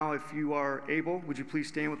now, if you are able, would you please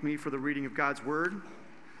stand with me for the reading of God's Word?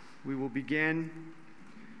 We will begin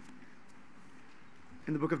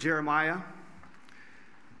in the book of Jeremiah,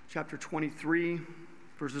 chapter 23,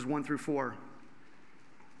 verses 1 through 4.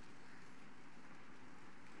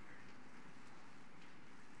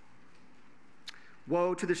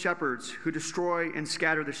 Woe to the shepherds who destroy and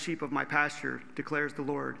scatter the sheep of my pasture, declares the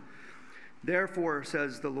Lord. Therefore,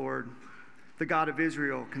 says the Lord, the God of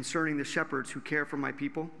Israel, concerning the shepherds who care for my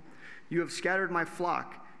people, you have scattered my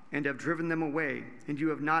flock and have driven them away, and you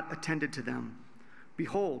have not attended to them.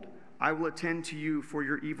 Behold, I will attend to you for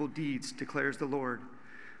your evil deeds, declares the Lord.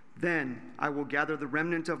 Then I will gather the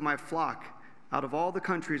remnant of my flock out of all the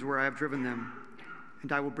countries where I have driven them,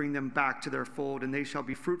 and I will bring them back to their fold, and they shall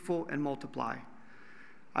be fruitful and multiply.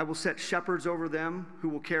 I will set shepherds over them who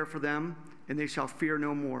will care for them, and they shall fear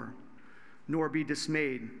no more, nor be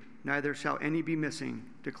dismayed, neither shall any be missing,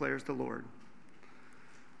 declares the Lord.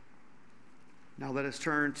 Now let us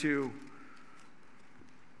turn to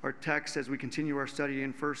our text as we continue our study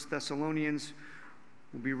in 1 Thessalonians.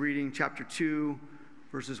 We'll be reading chapter 2,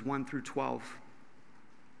 verses 1 through 12.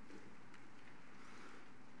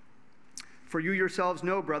 For you yourselves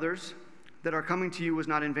know, brothers, that our coming to you was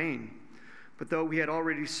not in vain. But though we had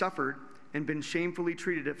already suffered and been shamefully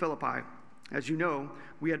treated at Philippi, as you know,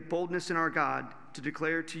 we had boldness in our God to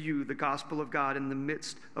declare to you the gospel of God in the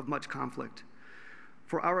midst of much conflict.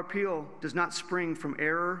 For our appeal does not spring from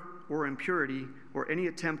error or impurity or any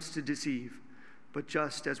attempts to deceive, but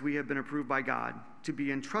just as we have been approved by God to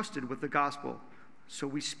be entrusted with the gospel. So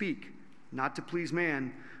we speak, not to please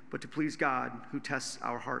man, but to please God, who tests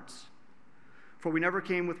our hearts. For we never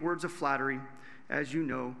came with words of flattery, as you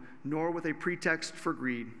know, nor with a pretext for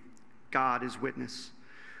greed. God is witness.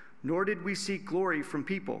 Nor did we seek glory from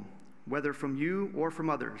people, whether from you or from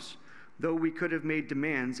others, though we could have made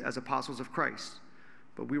demands as apostles of Christ.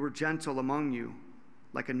 But we were gentle among you,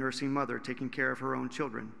 like a nursing mother taking care of her own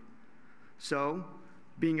children. So,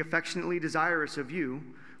 being affectionately desirous of you,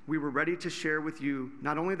 we were ready to share with you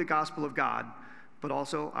not only the gospel of God, but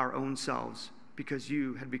also our own selves, because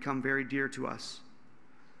you had become very dear to us.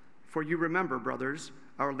 For you remember, brothers,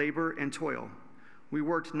 our labor and toil. We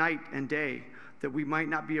worked night and day, that we might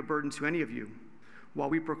not be a burden to any of you, while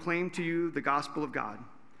we proclaim to you the gospel of God.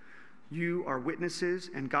 You are witnesses,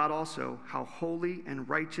 and God also, how holy and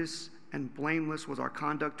righteous and blameless was our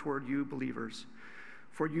conduct toward you believers.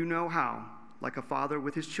 For you know how, like a father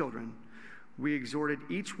with his children, we exhorted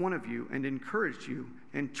each one of you and encouraged you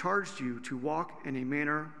and charged you to walk in a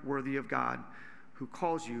manner worthy of God, who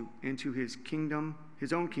calls you into his kingdom,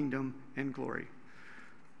 his own kingdom and glory.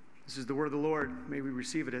 This is the word of the Lord. May we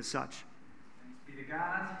receive it as such. Thanks be to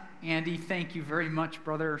God. Andy, thank you very much,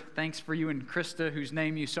 brother. Thanks for you and Krista, whose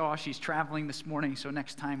name you saw. She's traveling this morning, so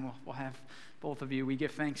next time we'll have both of you. We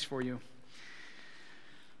give thanks for you.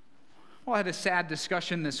 Well, I had a sad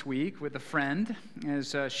discussion this week with a friend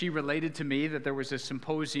as she related to me that there was a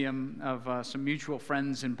symposium of some mutual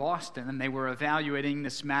friends in Boston, and they were evaluating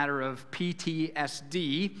this matter of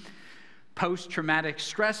PTSD, post-traumatic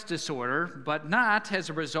stress disorder, but not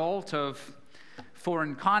as a result of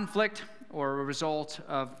foreign conflict or a result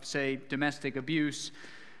of, say, domestic abuse,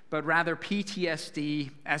 but rather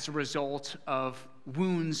PTSD as a result of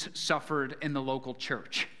wounds suffered in the local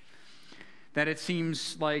church. That it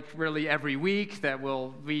seems like really every week that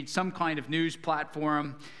we'll read some kind of news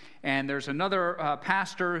platform, and there's another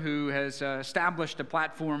pastor who has established a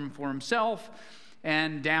platform for himself,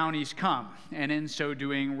 and down he's come, and in so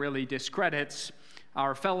doing really discredits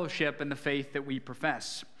our fellowship and the faith that we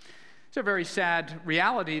profess. It's a very sad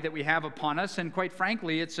reality that we have upon us, and quite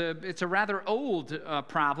frankly, it's a rather old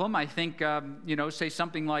problem. I think, say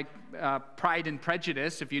something like Pride and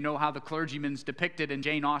Prejudice, if you know how the clergyman's depicted in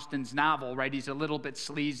Jane Austen's novel, right? He's a little bit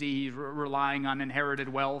sleazy, he's relying on inherited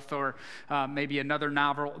wealth, or maybe another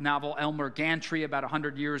novel, Elmer Gantry, about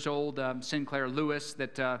 100 years old, Sinclair Lewis,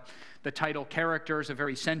 that the title character is a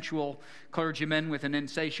very sensual clergyman with an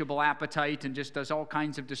insatiable appetite and just does all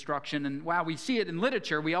kinds of destruction. And while we see it in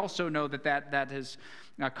literature, we also know that has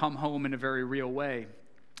come home in a very real way.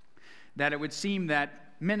 That it would seem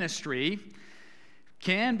that ministry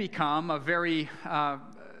can become a very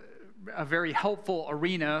helpful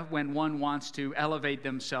arena when one wants to elevate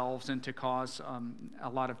themselves and to cause a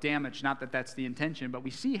lot of damage. Not that that's the intention, but we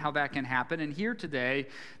see how that can happen. And here today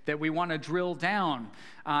that we want to drill down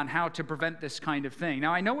on how to prevent this kind of thing.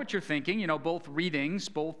 Now, I know what you're thinking. Both readings,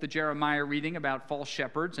 both the Jeremiah reading about false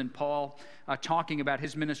shepherds and Paul talking about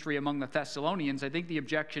his ministry among the Thessalonians, I think the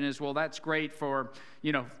objection is, well, that's great for,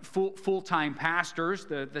 full-time pastors,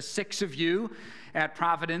 the 6 of you at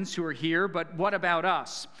Providence who are here, but what about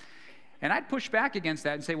us? And I'd push back against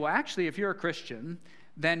that and say, well, actually, if you're a Christian,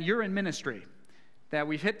 then you're in ministry. That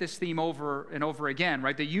we've hit this theme over and over again,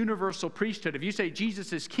 right? The universal priesthood. If you say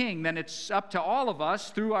Jesus is king, then it's up to all of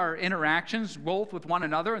us through our interactions, both with one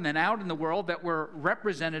another and then out in the world, that we're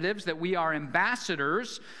representatives, that we are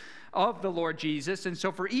ambassadors of the Lord Jesus. And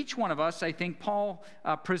so for each one of us, I think Paul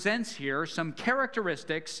presents here some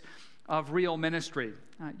characteristics of real ministry.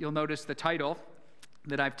 You'll notice the title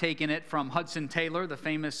that I've taken it from Hudson Taylor, the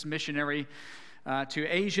famous missionary to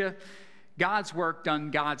Asia. God's work done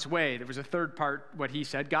God's way. There was a third part, what he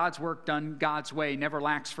said. God's work done God's way never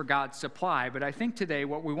lacks for God's supply. But I think today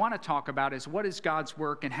what we want to talk about is what is God's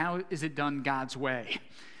work and how is it done God's way?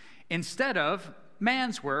 Instead of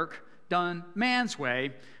man's work done man's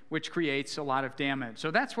way, which creates a lot of damage. So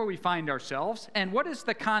that's where we find ourselves. And what is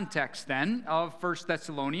the context then of 1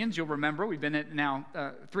 Thessalonians? You'll remember, we've been at now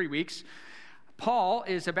 3 weeks. Paul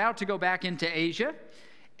is about to go back into Asia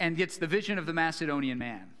and gets the vision of the Macedonian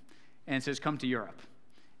man. And says, come to Europe.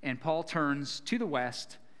 And Paul turns to the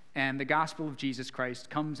west, and the gospel of Jesus Christ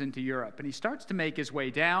comes into Europe. And he starts to make his way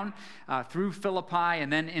down through Philippi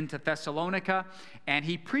and then into Thessalonica. And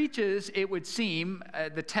he preaches, it would seem,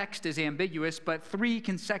 the text is ambiguous, but 3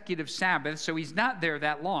 consecutive Sabbaths. So he's not there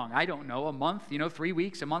that long. I don't know, a month, 3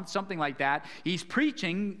 weeks, a month, something like that. He's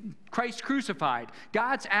preaching Christ crucified.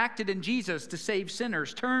 God's acted in Jesus to save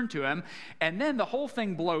sinners. Turn to him. And then the whole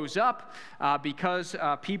thing blows up because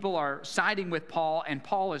people are siding with Paul, and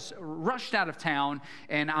Paul is rushed out of town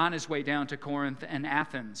and on his way down to Corinth and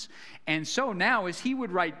Athens. And so now, as he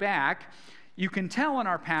would write back, you can tell in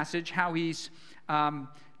our passage how he's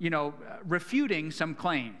refuting some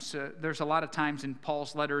claims. There's a lot of times in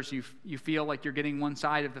Paul's letters you feel like you're getting one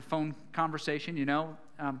side of the phone conversation,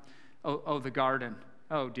 the garden.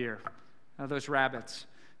 Oh, dear. Those rabbits.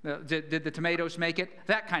 Did the tomatoes make it?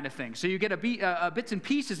 That kind of thing. So you get bits and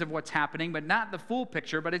pieces of what's happening, but not the full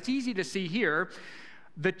picture. But it's easy to see here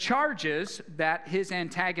the charges that his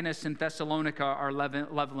antagonists in Thessalonica are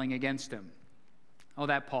leveling against him. Oh,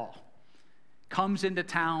 that Paul comes into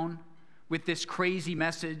town with this crazy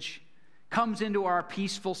message, comes into our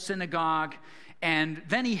peaceful synagogue, and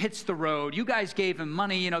then he hits the road. You guys gave him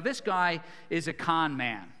money. This guy is a con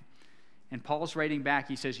man. And Paul's writing back,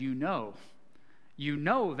 he says, you know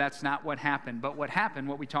that's not what happened. But what happened,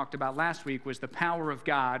 what we talked about last week, was the power of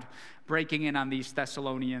God breaking in on these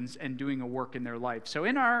Thessalonians and doing a work in their life. So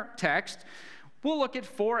in our text, we'll look at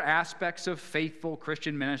 4 aspects of faithful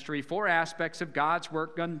Christian ministry, 4 aspects of God's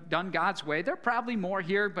work done God's way. There are probably more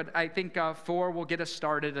here, but I think 4 will get us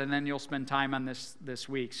started, and then you'll spend time on this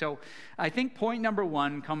week. So I think point number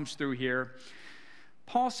 1 comes through here.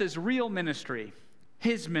 Paul says real ministry,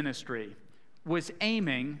 his ministry, was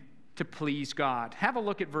aiming to please God. Have a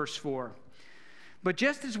look at verse 4. But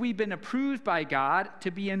just as we've been approved by God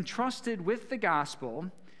to be entrusted with the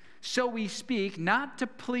gospel, so we speak not to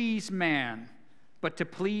please man, but to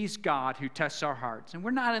please God who tests our hearts. And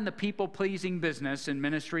we're not in the people-pleasing business in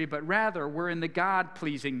ministry, but rather we're in the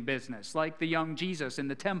God-pleasing business, like the young Jesus in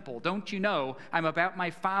the temple. Don't you know I'm about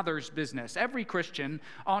my Father's business? Every Christian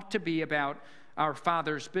ought to be about our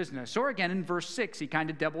Father's business. Or again, in verse 6, he kind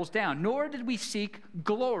of doubles down. Nor did we seek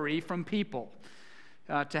glory from people,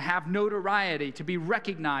 to have notoriety, to be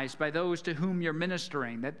recognized by those to whom you're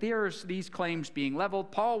ministering. That there's these claims being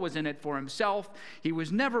leveled. Paul was in it for himself. He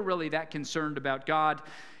was never really that concerned about God.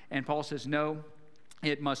 And Paul says, no,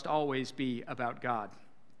 it must always be about God.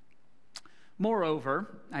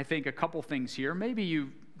 Moreover, I think a couple things here. Maybe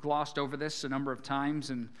you glossed over this a number of times,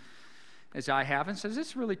 and as I have, and says, is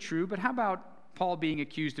this really true? But how about Paul being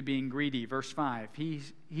accused of being greedy? Verse 5,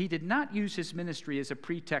 he did not use his ministry as a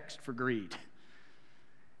pretext for greed.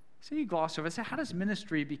 So you gloss over, say, how does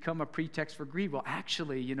ministry become a pretext for greed? Well,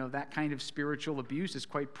 actually, that kind of spiritual abuse is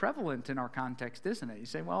quite prevalent in our context, isn't it? You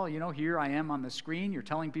say, well, here I am on the screen. You're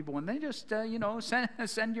telling people when they just,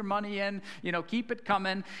 send your money in, keep it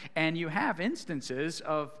coming. And you have instances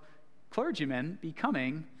of clergymen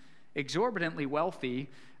becoming exorbitantly wealthy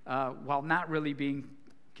while not really being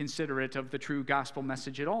considerate of the true gospel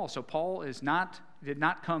message at all. So Paul did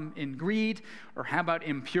not come in greed. Or how about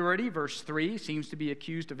impurity? Verse 3 seems to be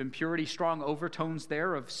accused of impurity, strong overtones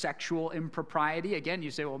there of sexual impropriety. Again,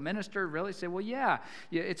 you say, well, minister, really? Say, well, yeah,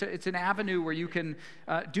 it's an avenue where you can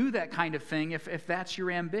do that kind of thing if that's your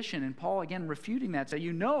ambition. And Paul, again, refuting that, say,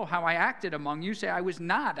 you know how I acted among you. Say, I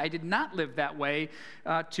did not live that way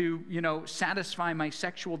to satisfy my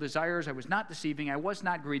sexual desires. I was not deceiving. I was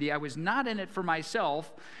not greedy. I was not in it for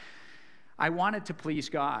myself. I wanted to please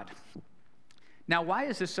God. Now, why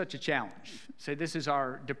is this such a challenge? Say, this is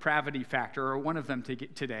our depravity factor, or one of them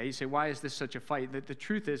today. You say, why is this such a fight? The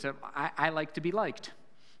truth is that I like to be liked.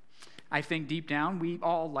 I think deep down we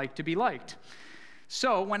all like to be liked.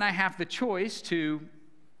 So when I have the choice to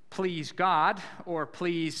please God or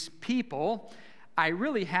please people, I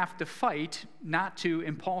really have to fight not to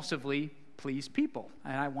impulsively please people.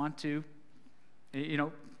 And I want to,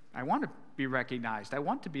 I want to be recognized. I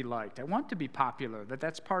want to be liked. I want to be popular.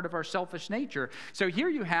 That's part of our selfish nature. So here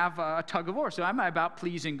you have a tug of war. So am I about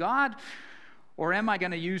pleasing God, or am I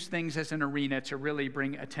going to use things as an arena to really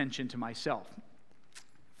bring attention to myself?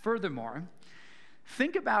 Furthermore,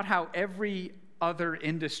 think about how every other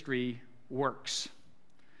industry works.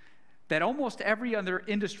 That almost every other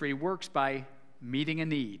industry works by meeting a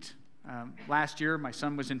need. Last year, my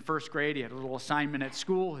son was in first grade. He had a little assignment at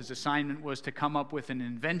school. His assignment was to come up with an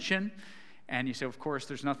invention. And you say, of course,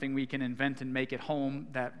 there's nothing we can invent and make at home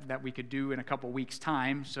that we could do in a couple weeks'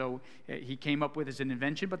 time. So he came up with his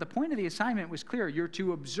invention. But the point of the assignment was clear. You're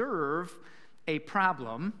to observe a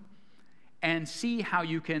problem and see how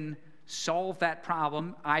you can solve that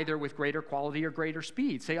problem either with greater quality or greater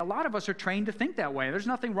speed. Say, a lot of us are trained to think that way. There's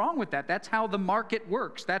nothing wrong with that. That's how the market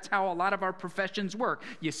works. That's how a lot of our professions work.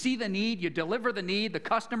 You see the need, you deliver the need, the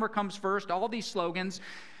customer comes first, all these slogans.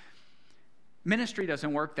 Ministry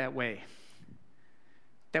doesn't work that way.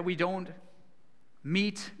 That we don't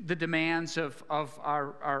meet the demands of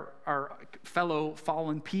our fellow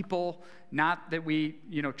fallen people. Not that we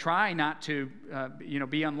try not to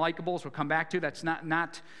be unlikable, as we'll come back to. That's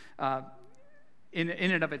not in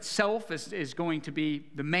and of itself is going to be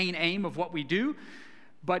the main aim of what we do.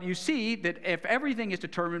 But you see that if everything is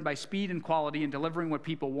determined by speed and quality and delivering what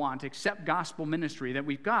people want, except gospel ministry, that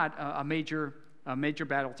we've got a major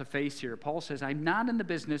battle to face here. Paul says, I'm not in the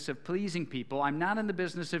business of pleasing people. I'm not in the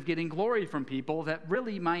business of getting glory from people. That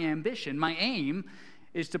really my ambition, my aim,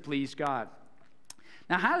 is to please God.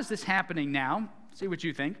 Now, how is this happening now? See what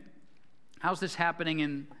you think. How's this happening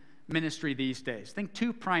in ministry these days? I think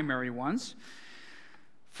two primary ones.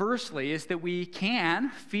 Firstly is that we can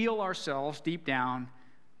feel ourselves deep down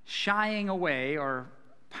shying away or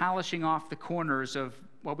polishing off the corners of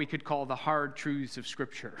what we could call the hard truths of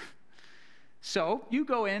Scripture. So you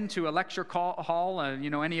go into a lecture hall,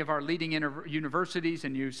 any of our leading universities,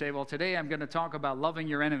 and you say, well, today I'm going to talk about loving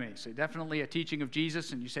your enemy. So definitely a teaching of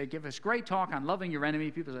Jesus, and you say, give us a great talk on loving your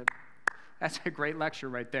enemy. People say, that's a great lecture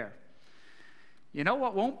right there. You know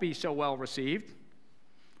what won't be so well received?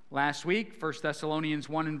 Last week, 1 Thessalonians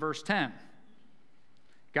 1 and verse 10.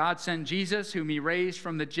 God sent Jesus, whom he raised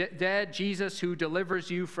from the dead, Jesus who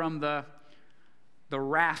delivers you from the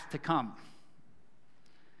wrath to come.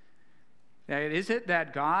 Is it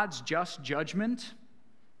that God's just judgment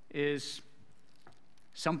is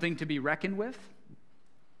something to be reckoned with?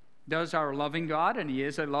 Does our loving God, and he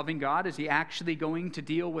is a loving God, is he actually going to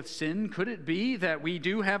deal with sin? Could it be that we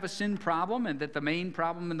do have a sin problem and that the main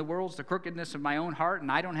problem in the world is the crookedness of my own heart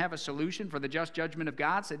and I don't have a solution for the just judgment of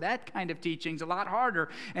God? So that kind of teaching is a lot harder.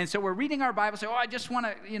 And so we're reading our Bible, say, I just want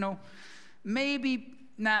to, maybe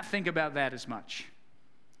not think about that as much.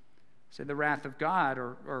 Say the wrath of God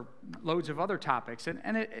or loads of other topics.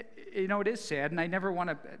 And it is sad, and I never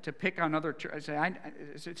want to pick on other churches.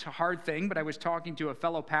 It's a hard thing, but I was talking to a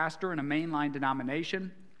fellow pastor in a mainline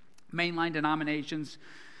denomination. Mainline denominations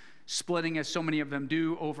splitting, as so many of them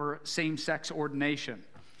do, over same-sex ordination.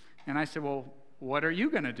 And I said, well, what are you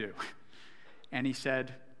going to do? And he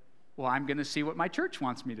said, well, I'm going to see what my church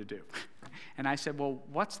wants me to do. And I said, well,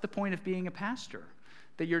 what's the point of being a pastor?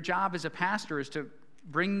 That your job as a pastor is to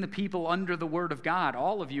bring the people under the word of God,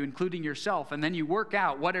 all of you, including yourself, and then you work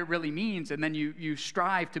out what it really means, and then you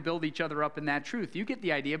strive to build each other up in that truth. You get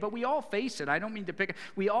the idea, but we all face it. I don't mean to pick it.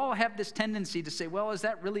 We all have this tendency to say, well, is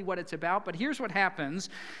that really what it's about? But here's what happens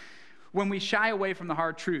when we shy away from the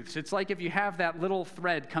hard truths. It's like if you have that little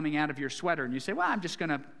thread coming out of your sweater, and you say, well, I'm just going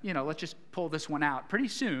to, let's just pull this one out. Pretty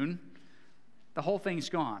soon, the whole thing's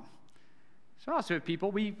gone. So also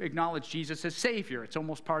people, we acknowledge Jesus as Savior. It's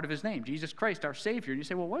almost part of his name, Jesus Christ, our Savior. And you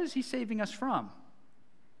say, well, what is he saving us from?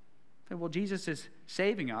 Say, well, Jesus is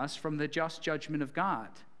saving us from the just judgment of God.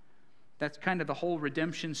 That's kind of the whole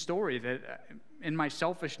redemption story, that in my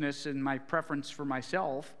selfishness and my preference for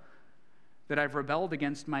myself, that I've rebelled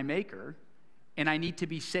against my Maker, and I need to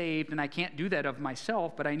be saved, and I can't do that of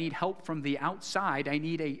myself, but I need help from the outside. I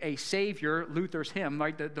need a Savior, Luther's hymn,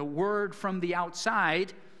 right? The word from the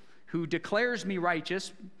outside, who declares me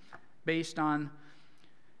righteous based on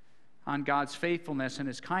God's faithfulness and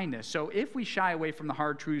his kindness. So if we shy away from the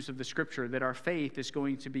hard truths of the Scripture, that our faith is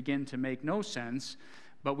going to begin to make no sense,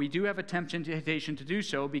 but we do have a temptation to do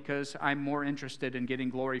so because I'm more interested in getting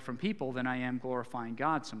glory from people than I am glorifying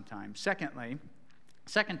God sometimes. Secondly,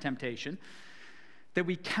 second temptation, that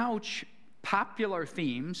we couch popular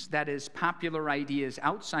themes, that is, popular ideas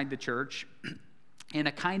outside the church, in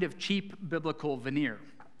a kind of cheap biblical veneer.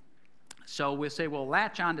 So we'll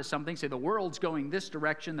latch onto something, say the world's going this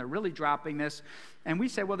direction, they're really dropping this, and we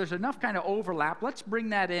say, well, there's enough kind of overlap, let's bring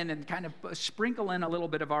that in and kind of sprinkle in a little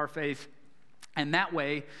bit of our faith, and that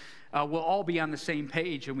way we'll all be on the same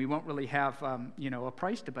page and we won't really have a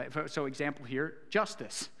price to pay. So example here,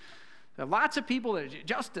 justice. There are lots of people that are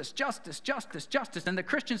justice, and the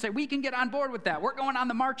Christians say, we can get on board with that, we're going on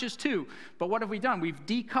the marches too. But what have we done? We've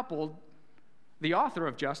decoupled the author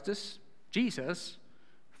of justice, Jesus,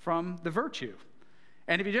 from the virtue.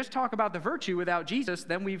 And if you just talk about the virtue without Jesus,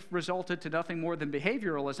 then we've resulted to nothing more than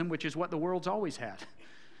behavioralism, which is what the world's always had,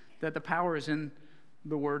 that the power is in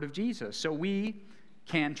the word of Jesus. So we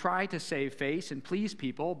can try to save face and please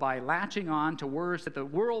people by latching on to words that the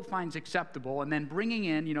world finds acceptable and then bringing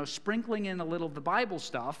in, sprinkling in a little of the Bible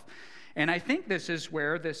stuff. And I think this is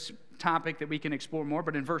where this topic that we can explore more,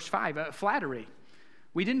 but in verse 5, flattery.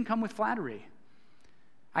 We didn't come with flattery.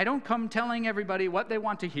 I don't come telling everybody what they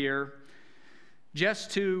want to hear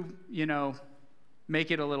just to, make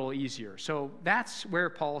it a little easier. So that's where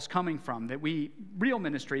Paul's coming from, that real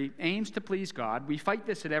ministry aims to please God. We fight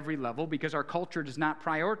this at every level because our culture does not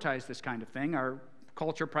prioritize this kind of thing. Our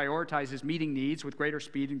culture prioritizes meeting needs with greater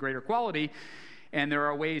speed and greater quality, and there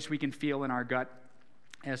are ways we can feel in our gut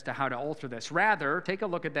as to how to alter this. Rather, take a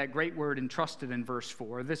look at that great word entrusted in verse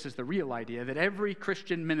 4. This is the real idea, that every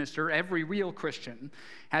Christian minister, every real Christian,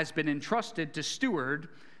 has been entrusted to steward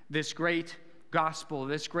this great gospel,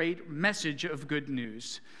 this great message of good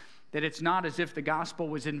news. That it's not as if the gospel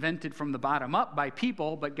was invented from the bottom up by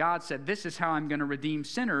people, but God said, this is how I'm going to redeem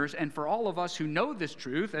sinners. And for all of us who know this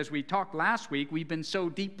truth, as we talked last week, we've been so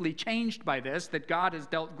deeply changed by this, that God has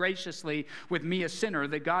dealt graciously with me, a sinner,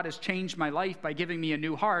 that God has changed my life by giving me a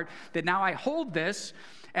new heart, that now I hold this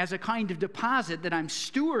as a kind of deposit that I'm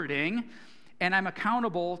stewarding, and I'm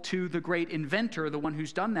accountable to the great inventor, the one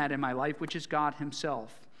who's done that in my life, which is God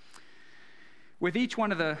himself. With each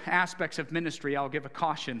one of the aspects of ministry, I'll give a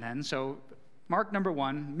caution then. So, mark number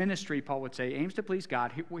 1, ministry, Paul would say, aims to please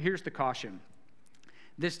God. Here's the caution.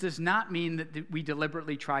 This does not mean that we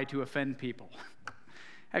deliberately try to offend people.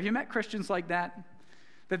 Have you met Christians like that?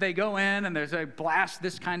 That they go in and there's a blast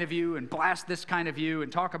this kind of view and blast this kind of view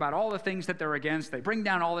and talk about all the things that they're against. They bring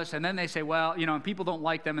down all this and then they say, well, and people don't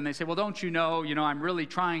like them and they say, well, don't you know, I'm really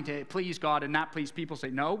trying to please God and not please people. Say,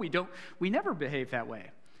 no, we don't. We never behave that way.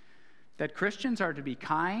 That Christians are to be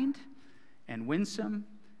kind and winsome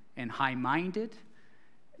and high-minded,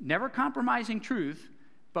 never compromising truth,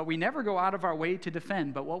 but we never go out of our way to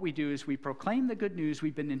defend. But what we do is we proclaim the good news.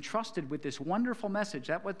 We've been entrusted with this wonderful message.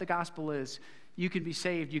 That's what the gospel is. You can be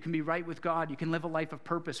saved. You can be right with God. You can live a life of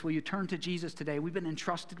purpose. Will you turn to Jesus today? We've been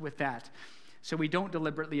entrusted with that. So we don't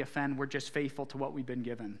deliberately offend. We're just faithful to what we've been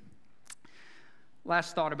given.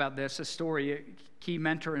 Last thought about this, a story, a key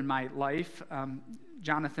mentor in my life,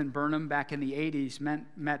 Jonathan Burnham, back in the 80s,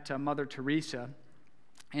 met Mother Teresa,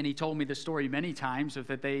 and he told me the story many times of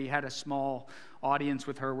that they had a small audience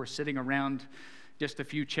with her, were sitting around just a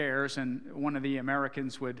few chairs, and one of the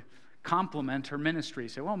Americans would compliment her ministry,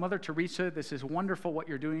 say, well, Mother Teresa, this is wonderful what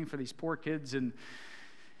you're doing for these poor kids in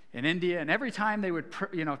India. And every time they would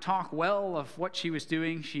talk well of what she was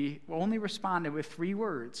doing, she only responded with 3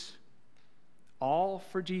 words: all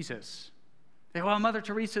for Jesus. They, well, Mother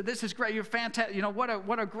Teresa, this is great. You're fantastic.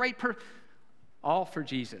 What a great person. All for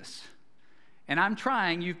Jesus. And I'm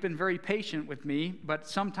trying. You've been very patient with me, but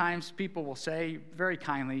sometimes people will say very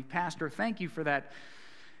kindly, Pastor, thank you for that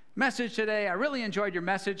message today. I really enjoyed your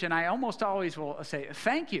message, and I almost always will say,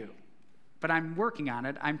 thank you. But I'm working on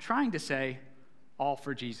it. I'm trying to say, all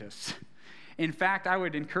for Jesus. In fact, I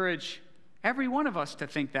would encourage every one of us to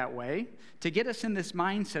think that way, to get us in this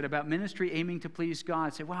mindset about ministry aiming to please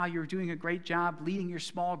God. Say, wow, you're doing a great job leading your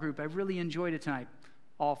small group. I really enjoyed it tonight.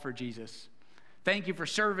 All for Jesus. Thank you for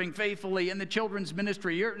serving faithfully in the children's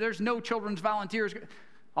ministry. There's no children's volunteers.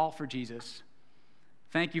 All for Jesus.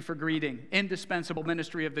 Thank you for greeting. Indispensable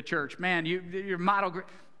ministry of the church. Man, your model,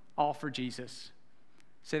 all for Jesus.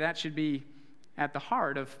 So that should be at the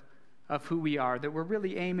heart of who we are, that we're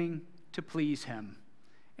really aiming to please him.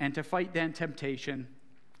 And to fight that temptation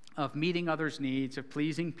of meeting others' needs, of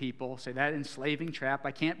pleasing people. Say that enslaving trap.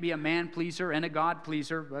 I can't be a man pleaser and a God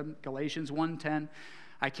pleaser. Galatians 1:10.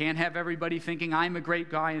 I can't have everybody thinking I'm a great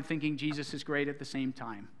guy and thinking Jesus is great at the same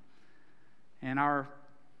time. And our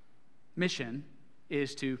mission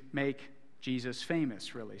is to make Jesus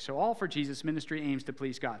famous, really. So all for Jesus ministry aims to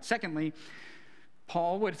please God. Secondly,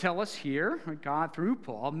 Paul would tell us here, God through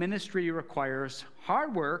Paul, ministry requires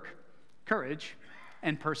hard work, courage,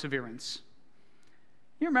 and perseverance.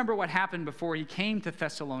 You remember what happened before he came to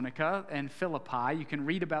Thessalonica and Philippi. You can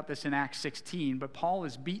read about this in Acts 16, but Paul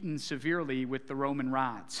is beaten severely with the Roman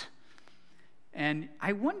rods. And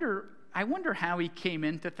I wonder how he came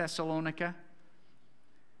into Thessalonica.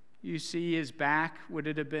 You see his back, would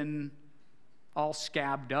it have been all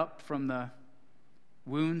scabbed up from the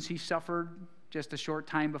wounds he suffered just a short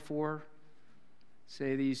time before?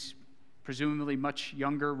 Say these presumably much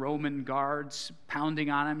younger Roman guards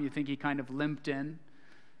pounding on him. You think he kind of limped in.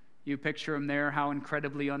 You picture him there, how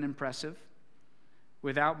incredibly unimpressive,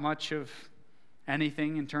 without much of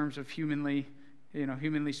anything in terms of humanly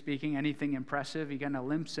speaking, anything impressive. He kind of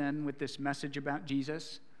limps in with this message about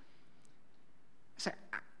Jesus.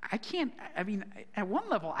 At one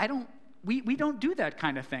level, we don't do that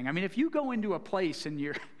kind of thing. I mean, if you go into a place and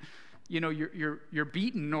you're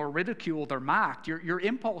beaten or ridiculed or mocked, your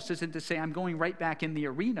impulse isn't to say, I'm going right back in the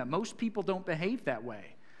arena. Most people don't behave that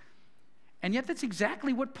way. And yet that's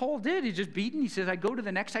exactly what Paul did. He's just beaten. He says, I go to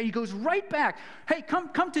the next side. He goes right back. Hey,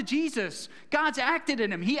 come to Jesus. God's acted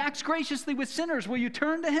in him. He acts graciously with sinners. Will you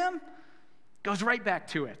turn to him? Goes right back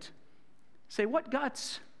to it. Say, what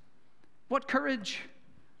guts? What courage?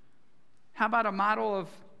 How about a model of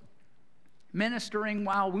ministering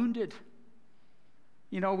while wounded?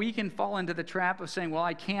 We can fall into the trap of saying, well,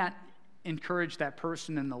 I can't encourage that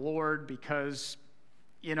person in the Lord because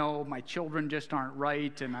my children just aren't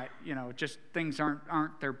right, and just things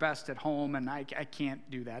aren't their best at home, and I can't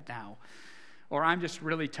do that now. Or I'm just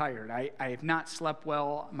really tired. I have not slept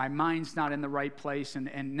well. My mind's not in the right place,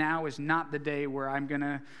 and now is not the day where I'm going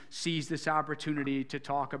to seize this opportunity to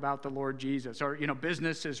talk about the Lord Jesus. Or,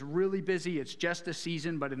 business is really busy. It's just a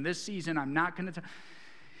season, but in this season, I'm not going to.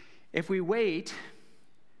 If we wait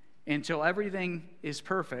until everything is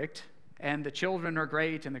perfect, and the children are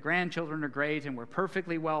great, and the grandchildren are great, and we're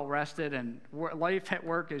perfectly well rested, and life at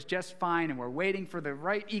work is just fine, and we're waiting for the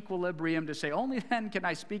right equilibrium to say, only then can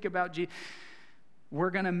I speak about Jesus,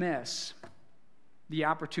 we're going to miss the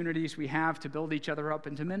opportunities we have to build each other up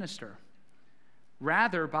and to minister.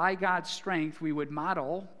 Rather, by God's strength, we would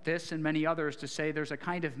model this and many others to say there's a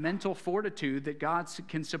kind of mental fortitude that God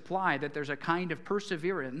can supply, that there's a kind of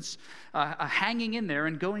perseverance, a hanging in there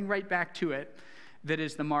and going right back to it, that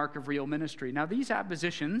is the mark of real ministry. Now, these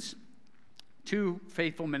oppositions to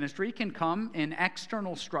faithful ministry can come in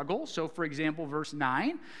external struggle. So, for example, verse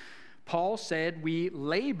 9, Paul said, we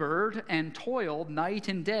labored and toiled night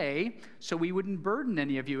and day so we wouldn't burden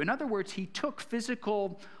any of you. In other words, he took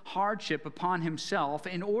physical hardship upon himself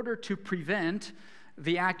in order to prevent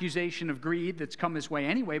the accusation of greed that's come his way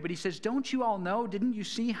anyway. But he says, don't you all know, didn't you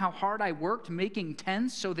see how hard I worked making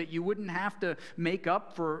tents so that you wouldn't have to make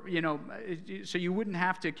up for, so you wouldn't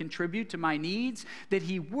have to contribute to my needs? That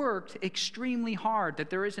he worked extremely hard, that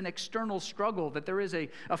there is an external struggle, that there is a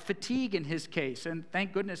fatigue in his case. And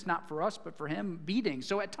thank goodness not for us, but for him, beating.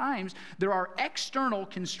 So at times, there are external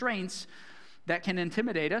constraints that can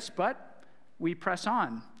intimidate us, but we press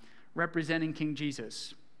on, representing King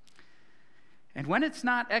Jesus. And when it's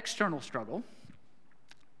not external struggle,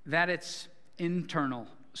 that it's internal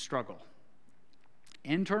struggle.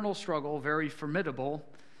 Internal struggle, very formidable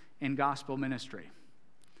in gospel ministry.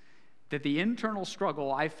 That the internal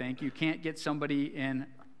struggle, I think, you can't get somebody in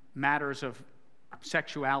matters of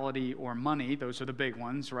sexuality or money. Those are the big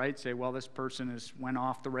ones, right? Say, well, this person went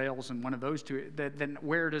off the rails in one of those two. Then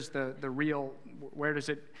where does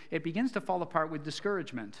it begins to fall apart with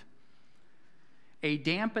discouragement. A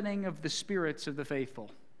dampening of the spirits of the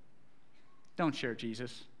faithful. Don't share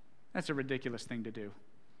Jesus. That's a ridiculous thing to do.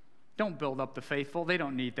 Don't build up the faithful. They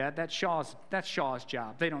don't need that. That's Shaw's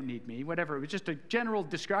job. They don't need me. Whatever. It was just a general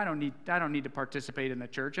I don't need to participate in the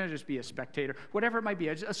church. I'll just be a spectator. Whatever it might be.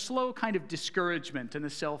 A slow kind of discouragement and a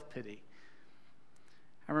self-pity.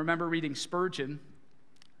 I remember reading Spurgeon,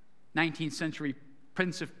 19th century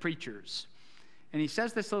Prince of Preachers. And he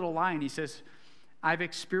says this little line. He says, I've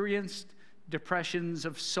experienced depressions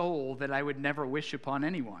of soul that I would never wish upon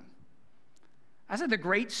anyone. I said the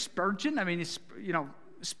great Spurgeon, he's,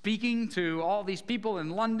 speaking to all these people in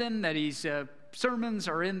London that his sermons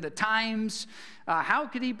are in the Times. How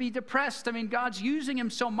could he be depressed? God's using him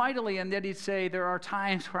so mightily, and yet he'd say, there are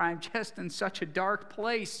times where I'm just in such a dark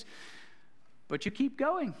place. But you keep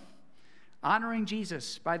going, honoring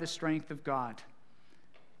Jesus by the strength of God,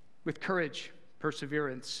 with courage,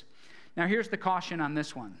 perseverance. Now here's the caution on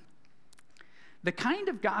this one. The kind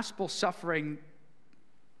of gospel suffering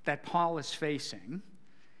that Paul is facing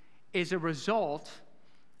is a result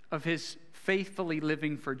of his faithfully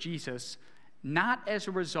living for Jesus, not as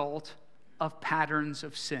a result of patterns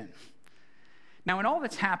of sin. Now, in all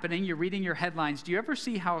that's happening, you're reading your headlines. Do you ever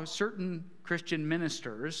see how certain Christian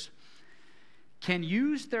ministers can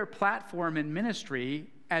use their platform in ministry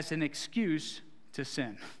as an excuse to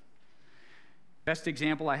sin. Best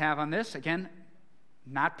example I have on this, again,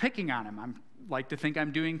 not picking on him. I like to think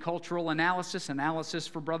I'm doing cultural analysis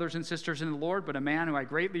for brothers and sisters in the Lord, but a man who I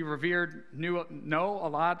greatly revered, know a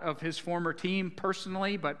lot of his former team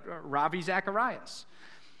personally, but Ravi Zacharias.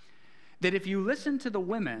 That if you listen to the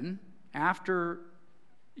women after,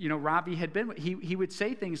 Ravi had been, he would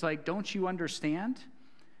say things like, don't you understand?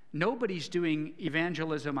 Nobody's doing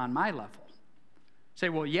evangelism on my level. Say,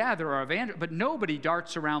 well, yeah, there are evangelists, but nobody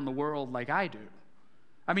darts around the world like I do.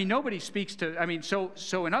 Nobody speaks to,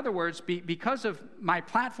 so in other words, because of my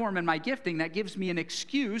platform and my gifting, that gives me an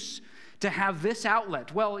excuse to have this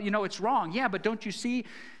outlet. Well, it's wrong. Yeah, but don't you see,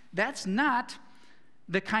 that's not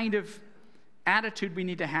the kind of attitude we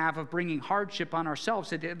need to have of bringing hardship on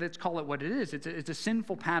ourselves. Let's call it what it is. It's a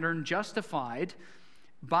sinful pattern justified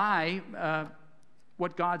by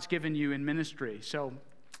what God's given you in ministry. So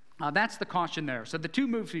that's the caution there. So the two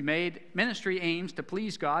moves we made: ministry aims to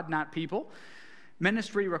please God, not people.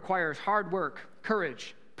 Ministry requires hard work,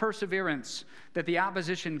 courage, perseverance, that the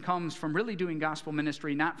opposition comes from really doing gospel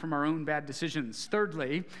ministry, not from our own bad decisions.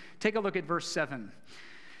 Thirdly, take a look at verse 7.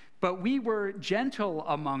 But we were gentle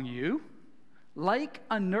among you, like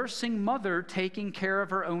a nursing mother taking care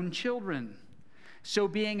of her own children. So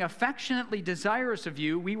being affectionately desirous of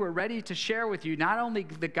you, we were ready to share with you not only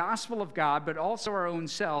the gospel of God, but also our own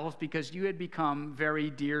selves, because you had become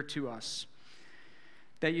very dear to us.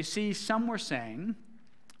 That you see, some were saying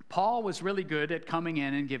Paul was really good at coming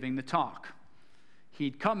in and giving the talk.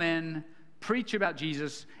 He'd come in, preach about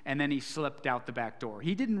Jesus, and then he slipped out the back door.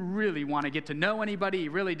 He didn't really want to get to know anybody. He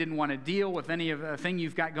really didn't want to deal with any of the thing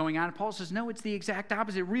you've got going on. And Paul says, no, it's the exact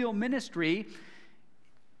opposite. Real ministry,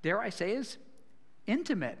 dare I say, is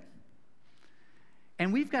intimate.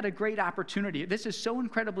 And we've got a great opportunity. This is so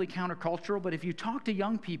incredibly countercultural, but if you talk to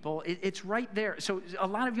young people, it's right there. So a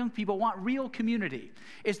lot of young people want real community.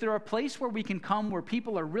 Is there a place where we can come where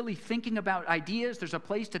people are really thinking about ideas? There's a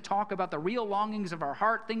place to talk about the real longings of our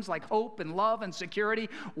heart, things like hope and love and security.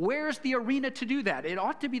 Where's the arena to do that? It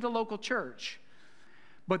ought to be the local church.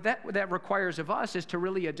 But that requires of us is to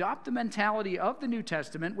really adopt the mentality of the New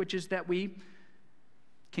Testament, which is that we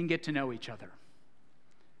can get to know each other,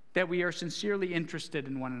 that we are sincerely interested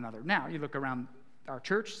in one another. Now, you look around our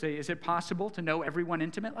church, say, is it possible to know everyone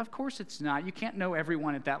intimately? Of course it's not. You can't know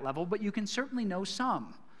everyone at that level, but you can certainly know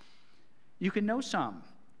some. You can know some.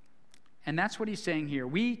 And that's what he's saying here.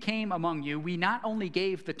 We came among you. We not only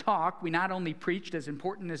gave the talk, we not only preached, as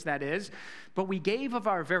important as that is, but we gave of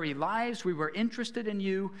our very lives. We were interested in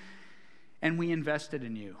you, and we invested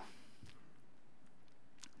in you.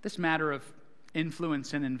 This matter of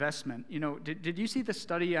influence and investment. Did you see the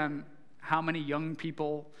study on how many young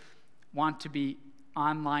people want to be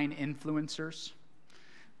online influencers?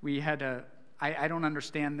 We had I don't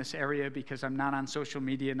understand this area because I'm not on social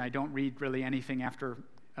media and I don't read really anything after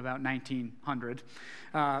about 1900.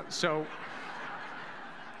 I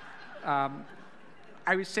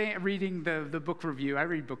was reading the book review. I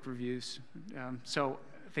read book reviews.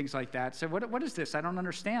 Things like that. So what is this? I don't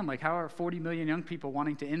understand. Like, how are 40 million young people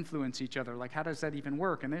wanting to influence each other? Like, how does that even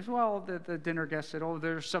work? And they said, well, the dinner guest said,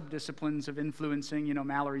 there's sub-disciplines of influencing.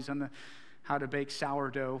 Mallory's on the how to bake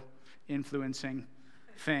sourdough influencing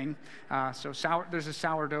thing. There's a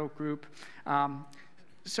sourdough group.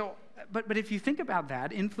 But if you think about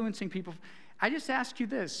that, influencing people, I just ask you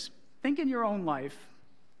this. Think in your own life,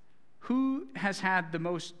 who has had the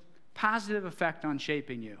most positive effect on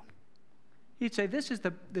shaping you? You'd say, this is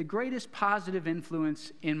the greatest positive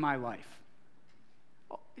influence in my life.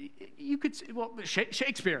 You could say, well,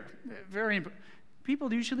 Shakespeare, very important.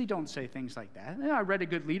 People usually don't say things like that. I read a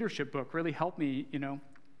good leadership book, really helped me,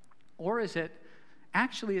 Or is it,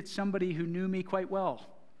 actually, it's somebody who knew me quite well.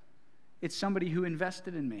 It's somebody who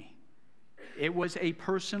invested in me. It was a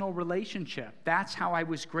personal relationship. That's how I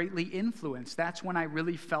was greatly influenced. That's when I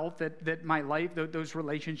really felt that my life, those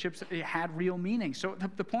relationships, had real meaning. So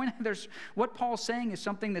the point, what Paul's saying is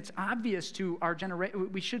something that's obvious to our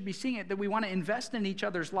generation. We should be seeing it, that we want to invest in each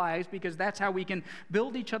other's lives because that's how we can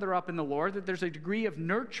build each other up in the Lord, that there's a degree of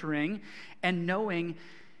nurturing and knowing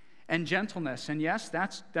and gentleness. And yes,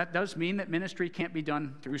 that does mean that ministry can't be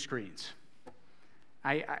done through screens.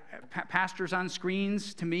 Pastors on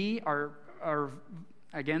screens, to me, are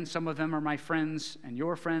again, some of them are my friends and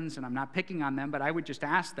your friends, and I'm not picking on them, but I would just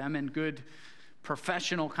ask them in good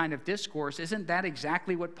professional kind of discourse. Isn't that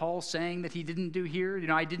exactly what Paul's saying that he didn't do here?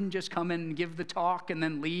 I didn't just come in and give the talk and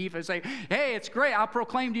then leave and say, hey, it's great, I'll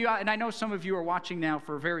proclaim to you. And I know some of you are watching now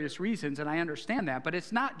for various reasons, and I understand that. But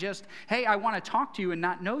it's not just, hey, I want to talk to you and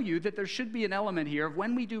not know you, that there should be an element here of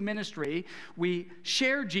when we do ministry, we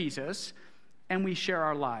share Jesus and we share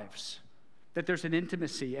our lives. That there's an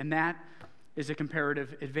intimacy, and that is a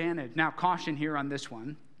comparative advantage. Now, caution here on this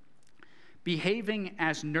one. Behaving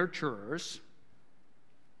as nurturers,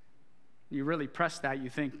 you really press that, you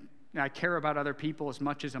think, I care about other people as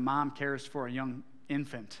much as a mom cares for a young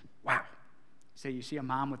infant. Wow. Say you see a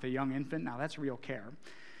mom with a young infant, now that's real care.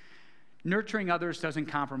 Nurturing others doesn't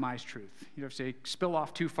compromise truth. Say, spill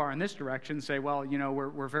off too far in this direction, say, well,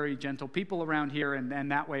 we're very gentle people around here,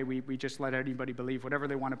 and that way we just let anybody believe whatever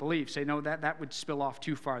they want to believe. Say, no, that would spill off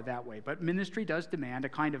too far that way. But ministry does demand a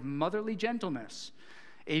kind of motherly gentleness,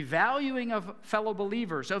 a valuing of fellow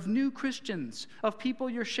believers, of new Christians, of people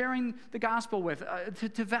you're sharing the gospel with,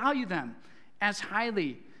 to value them as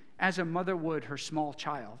highly as a mother would her small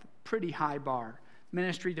child. Pretty high bar.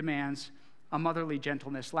 Ministry demands a motherly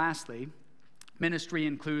gentleness. Lastly, ministry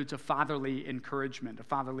includes a fatherly encouragement, a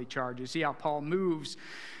fatherly charge. You see how Paul moves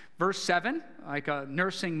verse 7, like a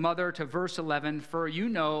nursing mother, to verse 11, for you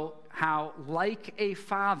know how like a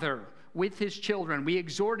father with his children, we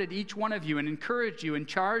exhorted each one of you and encouraged you and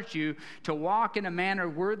charged you to walk in a manner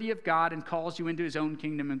worthy of God and calls you into his own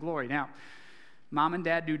kingdom and glory. Now, mom and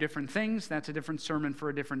dad do different things. That's a different sermon for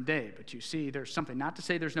a different day. But you see, there's something, not to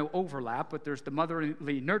say there's no overlap, but there's the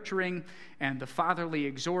motherly nurturing and the fatherly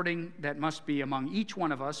exhorting that must be among each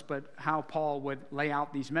one of us, but how Paul would lay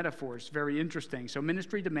out these metaphors, very interesting. So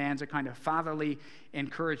ministry demands a kind of fatherly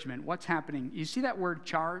encouragement. What's happening? You see that word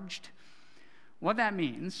charged? What that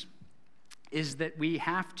means is that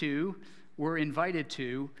we're invited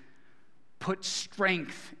to put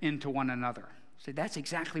strength into one another. So that's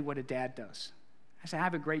exactly what a dad does. I said, I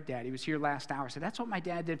have a great dad. He was here last hour. I said, that's what my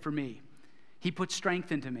dad did for me. He put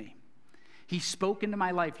strength into me. He spoke into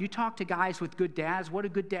my life. You talk to guys with good dads. What do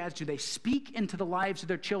good dads do? They speak into the lives of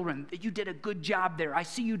their children. You did a good job there. I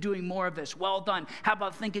see you doing more of this. Well done. How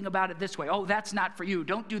about thinking about it this way? Oh, that's not for you.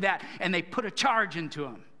 Don't do that. And they put a charge into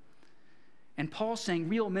them. And Paul's saying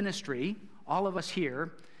real ministry, all of us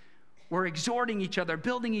here, we're exhorting each other,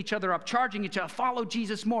 building each other up, charging each other, follow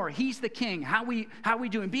Jesus more. He's the king. How we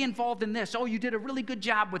doing? Be involved in this. Oh, you did a really good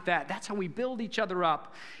job with that. That's how we build each other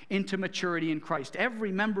up into maturity in Christ.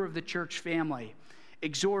 Every member of the church family,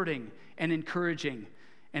 exhorting and encouraging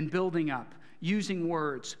and building up, using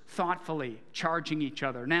words thoughtfully, charging each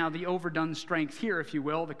other. Now, the overdone strength here, if you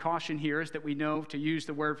will, the caution here is that we know, to use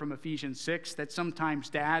the word from Ephesians 6, that sometimes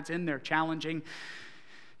dads, in their challenging,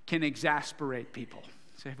 can exasperate people.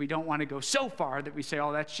 So we don't want to go so far that we say,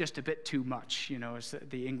 oh, that's just a bit too much, as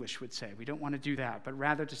the English would say. We don't want to do that, but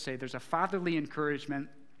rather to say there's a fatherly encouragement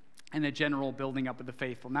and a general building up of the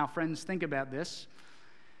faithful. Now, friends, think about this.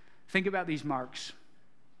 Think about these marks.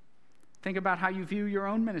 Think about how you view your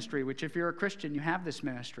own ministry, which if you're a Christian, you have this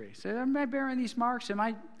ministry. Say, am I bearing these marks?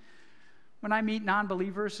 When I meet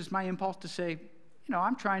non-believers, is my impulse to say,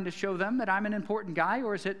 I'm trying to show them that I'm an important guy,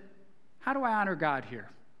 or is it, how do I honor God here?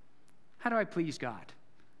 How do I please God?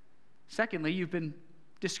 Secondly, you've been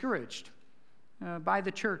discouraged by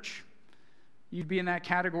the church. You'd be in that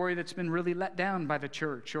category that's been really let down by the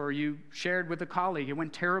church, or you shared with a colleague, it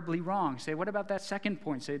went terribly wrong. Say, what about that second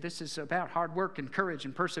point? Say, this is about hard work and courage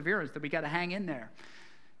and perseverance, that we got to hang in there,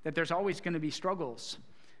 that there's always going to be struggles.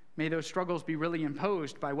 May those struggles be really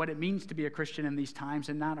imposed by what it means to be a Christian in these times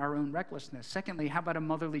and not our own recklessness. Secondly, how about a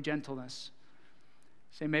motherly gentleness?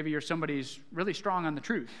 Say, maybe you're somebody who's really strong on the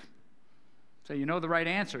truth. So you know the right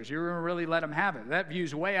answers. You're going to really let them have it. That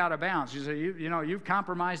view's way out of bounds. You say, you've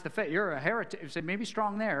compromised the faith. You're a heretic. You say, maybe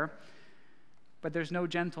strong there, but there's no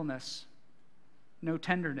gentleness, no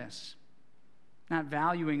tenderness, not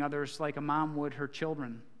valuing others like a mom would her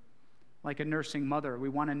children, like a nursing mother. We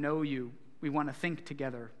want to know you. We want to think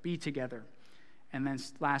together, be together. And then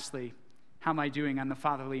lastly, how am I doing on the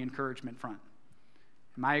fatherly encouragement front?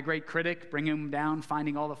 Am I a great critic, bringing them down,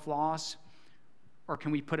 finding all the flaws? Or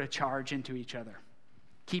can we put a charge into each other?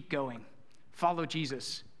 Keep going. Follow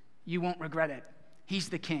Jesus. You won't regret it. He's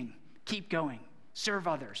the king. Keep going. Serve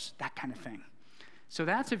others. That kind of thing. So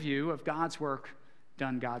that's a view of God's work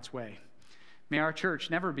done God's way. May our church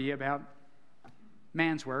never be about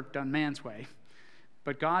man's work done man's way,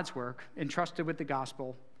 but God's work entrusted with the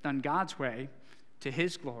gospel done God's way to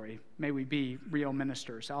his glory. May we be real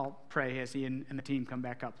ministers. I'll pray as Ian and the team come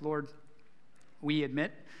back up. Lord, we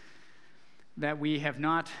admit that we have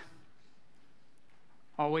not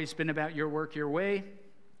always been about your work your way,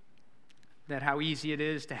 that how easy it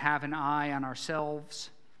is to have an eye on ourselves,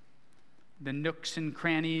 the nooks and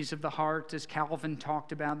crannies of the heart, as Calvin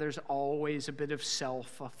talked about. There's always a bit of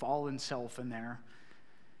self, a fallen self in there.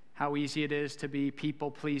 How easy it is to be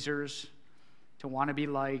people pleasers, to want to be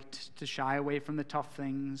liked, to shy away from the tough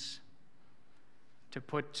things, to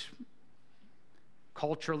put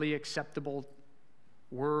culturally acceptable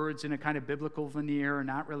words in a kind of biblical veneer and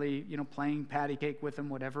not really, playing patty cake with them,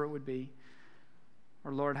 whatever it would be.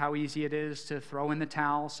 Or Lord, how easy it is to throw in the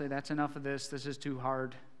towel, say, that's enough of this is too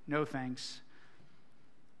hard, no thanks.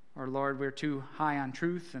 Or Lord, we're too high on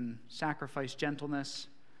truth and sacrifice gentleness,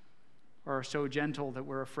 or are so gentle that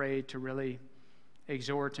we're afraid to really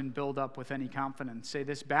exhort and build up with any confidence. Say,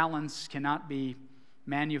 this balance cannot be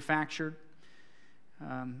manufactured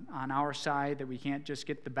on our side, that we can't just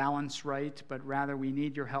get the balance right, but rather we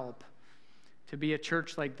need your help to be a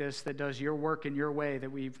church like this that does your work in your way,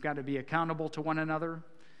 that we've got to be accountable to one another,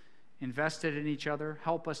 invested in each other.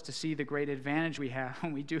 Help us to see the great advantage we have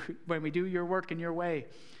when we do your work in your way.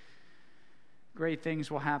 Great things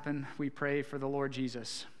will happen, we pray, for the Lord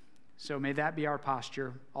Jesus. So may that be our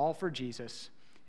posture, all for Jesus.